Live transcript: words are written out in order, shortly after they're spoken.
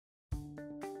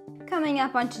Coming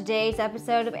up on today's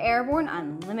episode of Airborne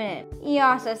Unlimited,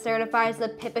 EASA certifies the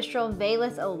Pipistrel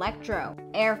Velis Electro,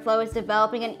 Airflow is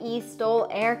developing an eSTOL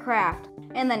aircraft,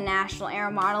 and the National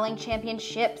Aero Modeling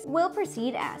Championships will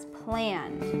proceed as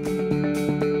planned.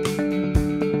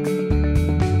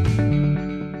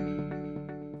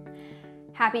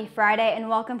 Happy Friday and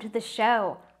welcome to the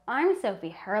show. I'm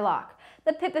Sophie Herlock.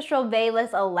 The Pipistrel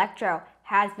Velis Electro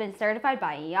has been certified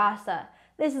by EASA.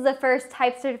 This is the first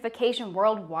type certification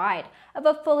worldwide of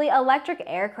a fully electric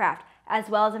aircraft, as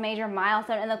well as a major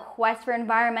milestone in the quest for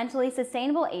environmentally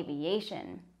sustainable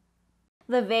aviation.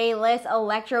 The Velis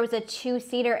Electro is a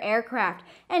two-seater aircraft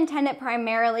intended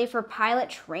primarily for pilot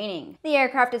training. The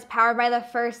aircraft is powered by the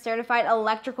first certified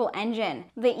electrical engine,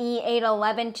 the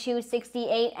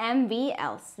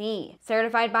E811-268MVLC,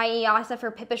 certified by EASA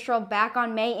for Pipistrel back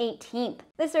on May 18th.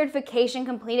 The certification,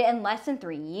 completed in less than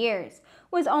 3 years,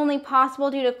 was only possible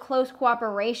due to close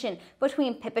cooperation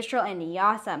between Pipistrel and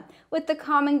EASA, with the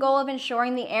common goal of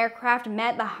ensuring the aircraft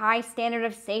met the high standard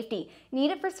of safety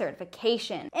needed for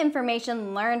certification.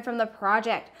 Information learned from the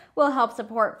project will help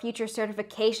support future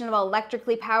certification of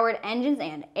electrically powered engines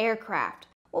and aircraft.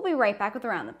 We'll be right back with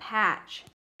Around the Patch.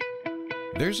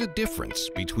 There's a difference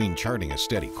between charting a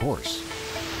steady course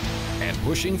and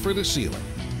pushing for the ceiling.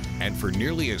 And for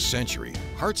nearly a century,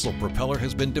 Hartford Propeller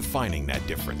has been defining that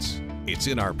difference. It's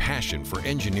in our passion for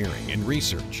engineering and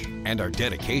research and our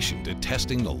dedication to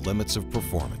testing the limits of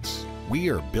performance. We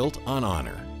are built on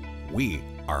honor. We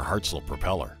are Hartford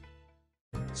Propeller.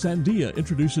 Sandia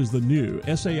introduces the new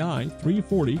SAI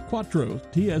 340 Quattro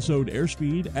TSO'd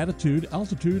airspeed, attitude,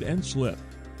 altitude, and slip.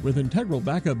 With integral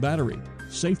backup battery,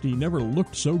 safety never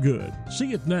looked so good.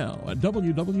 See it now at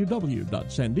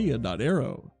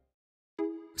www.sandia.aero.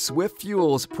 Swift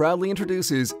Fuels proudly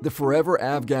introduces the Forever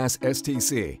Avgas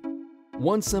STC.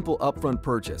 One simple upfront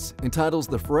purchase entitles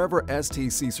the Forever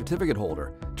STC certificate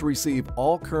holder to receive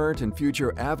all current and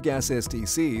future Avgas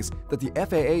STCs that the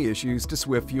FAA issues to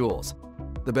Swift Fuels.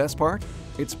 The best part?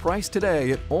 It's priced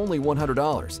today at only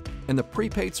 $100, and the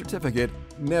prepaid certificate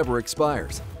never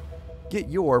expires. Get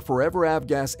your Forever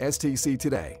Avgas STC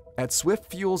today at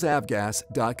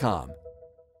swiftfuelsavgas.com.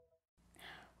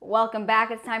 Welcome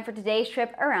back. It's time for today's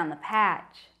trip around the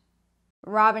patch.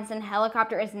 Robinson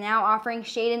Helicopter is now offering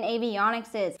Shadin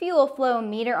Avionics' fuel flow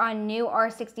meter on new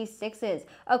R66s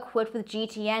equipped with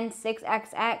GTN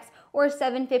 6XX or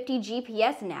 750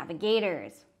 GPS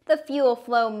navigators. The fuel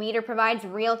flow meter provides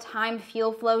real-time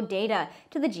fuel flow data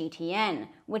to the GTN,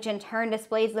 which in turn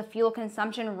displays the fuel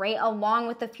consumption rate along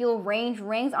with the fuel range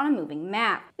rings on a moving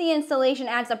map. The installation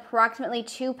adds approximately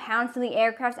 2 pounds to the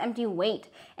aircraft's empty weight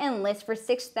and lists for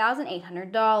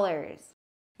 $6,800.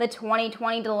 The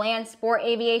 2020 DeLand Sport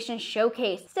Aviation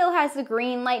Showcase still has the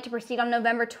green light to proceed on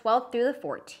November 12th through the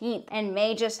 14th, and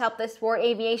may just help the sport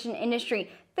aviation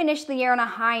industry finish the year on a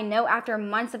high note after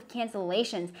months of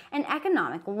cancellations and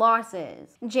economic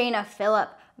losses. Jana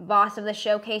Phillip, boss of the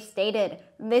showcase, stated,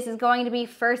 "This is going to be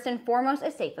first and foremost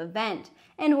a safe event.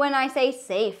 And when I say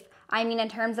safe, I mean in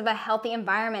terms of a healthy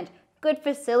environment, good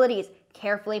facilities,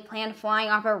 carefully planned flying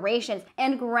operations,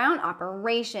 and ground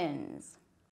operations."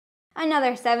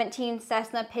 Another 17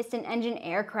 Cessna piston engine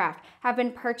aircraft have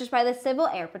been purchased by the Civil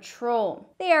Air Patrol.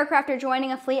 The aircraft are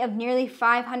joining a fleet of nearly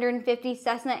 550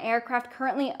 Cessna aircraft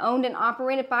currently owned and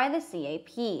operated by the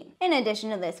CAP. In addition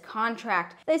to this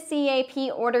contract, the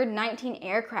CAP ordered 19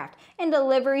 aircraft, and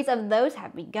deliveries of those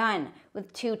have begun,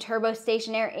 with 2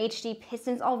 turbostationary HD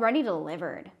pistons already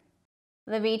delivered.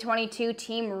 The V-22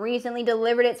 team recently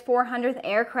delivered its 400th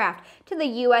aircraft to the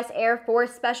U.S. Air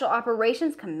Force Special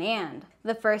Operations Command.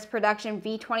 The first production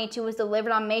V-22 was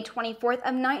delivered on May 24th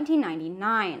of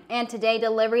 1999, and today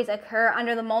deliveries occur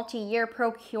under the multi-year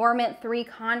Procurement 3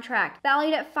 contract,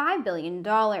 valued at $5 billion.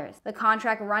 The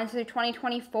contract runs through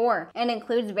 2024 and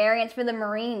includes variants for the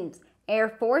Marines, Air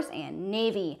Force, and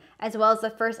Navy, as well as the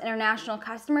first international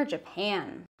customer,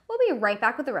 Japan. We'll be right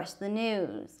back with the rest of the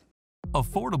news.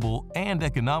 Affordable and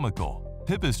economical,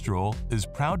 Pipistrel is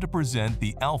proud to present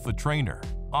the Alpha Trainer.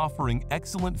 Offering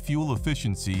excellent fuel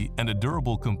efficiency and a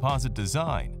durable composite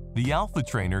design, the Alpha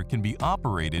Trainer can be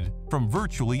operated from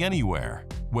virtually anywhere.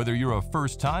 Whether you're a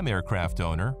first-time aircraft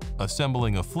owner,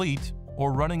 assembling a fleet,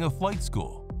 or running a flight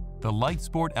school, the Light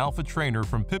Sport Alpha Trainer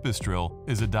from Pipistrel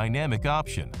is a dynamic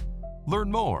option.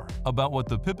 Learn more about what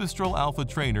the Pipistrel Alpha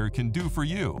Trainer can do for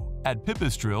you at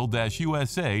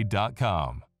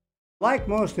pipistrel-usa.com. Like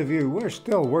most of you, we're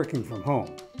still working from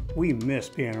home. We miss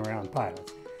being around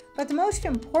pilots. But the most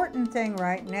important thing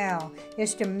right now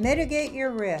is to mitigate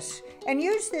your risks and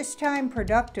use this time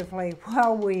productively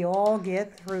while we all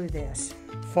get through this.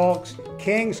 Folks,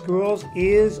 King Schools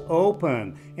is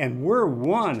open and we're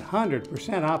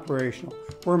 100% operational.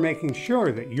 We're making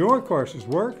sure that your courses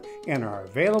work and are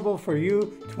available for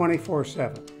you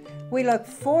 24/7. We look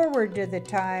forward to the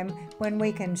time when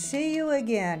we can see you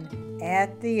again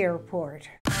at the airport.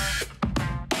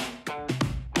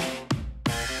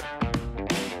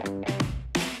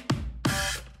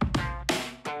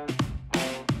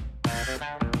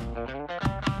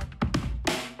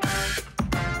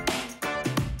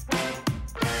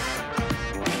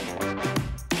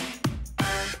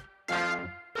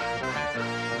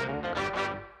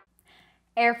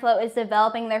 Airflow is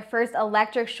developing their first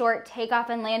electric short takeoff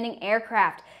and landing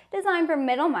aircraft designed for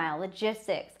middle-mile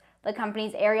logistics. The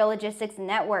company's aerial logistics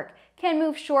network can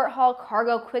move short-haul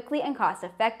cargo quickly and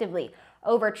cost-effectively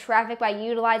over traffic by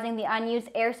utilizing the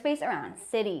unused airspace around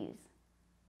cities.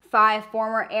 5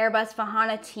 former Airbus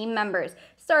Vahana team members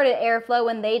started Airflow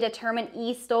when they determined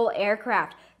eSTOL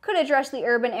aircraft could address the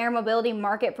urban air mobility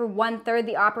market for 1/3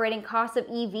 the operating cost of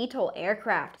eVTOL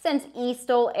aircraft, since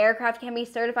eSTOL aircraft can be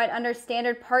certified under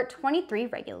Standard Part 23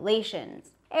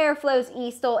 regulations. Airflow's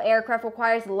eSTOL aircraft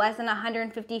requires less than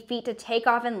 150 feet to take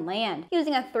off and land,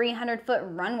 using a 300-foot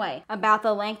runway, about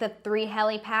the length of 3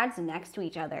 helipads next to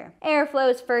each other.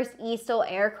 Airflow's first eSTOL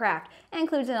aircraft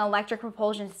includes an electric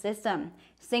propulsion system,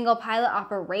 single pilot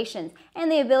operations, and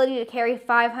the ability to carry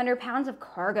 500 pounds of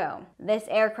cargo. This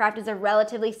aircraft is a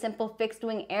relatively simple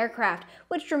fixed-wing aircraft,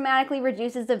 which dramatically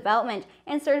reduces development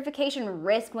and certification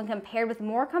risk when compared with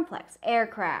more complex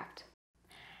aircraft.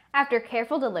 After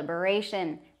careful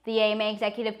deliberation, the AMA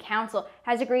Executive Council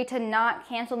has agreed to not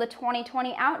cancel the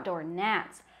 2020 outdoor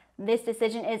NATS. This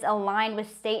decision is aligned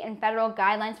with state and federal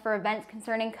guidelines for events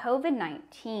concerning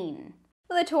COVID-19.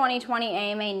 The 2020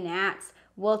 AMA NATS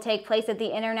will take place at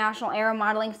the International Aero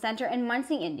Modeling Center in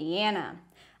Muncie, Indiana.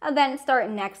 Events start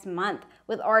next month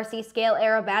with RC Scale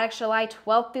Aerobatics July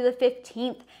 12th through the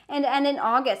 15th and end in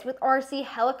August with RC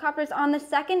helicopters on the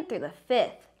 2nd through the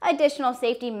 5th. Additional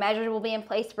safety measures will be in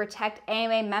place to protect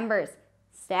AMA members,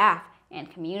 staff,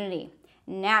 and community.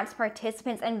 NATS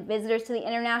participants and visitors to the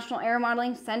International Aero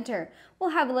Modeling Center will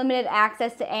have limited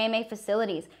access to AMA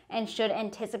facilities and should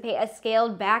anticipate a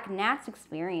scaled-back NATS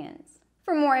experience.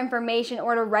 For more information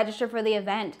or to register for the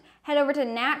event, head over to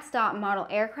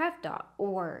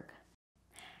nats.modelaircraft.org.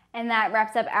 And that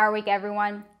wraps up our week,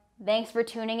 everyone. Thanks for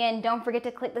tuning in. Don't forget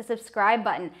to click the subscribe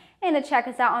button and to check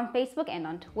us out on Facebook and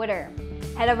on Twitter.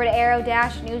 Head over to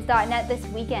aero-news.net this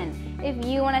weekend if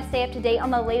you want to stay up to date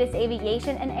on the latest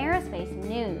aviation and aerospace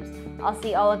news. I'll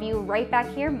see all of you right back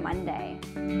here Monday.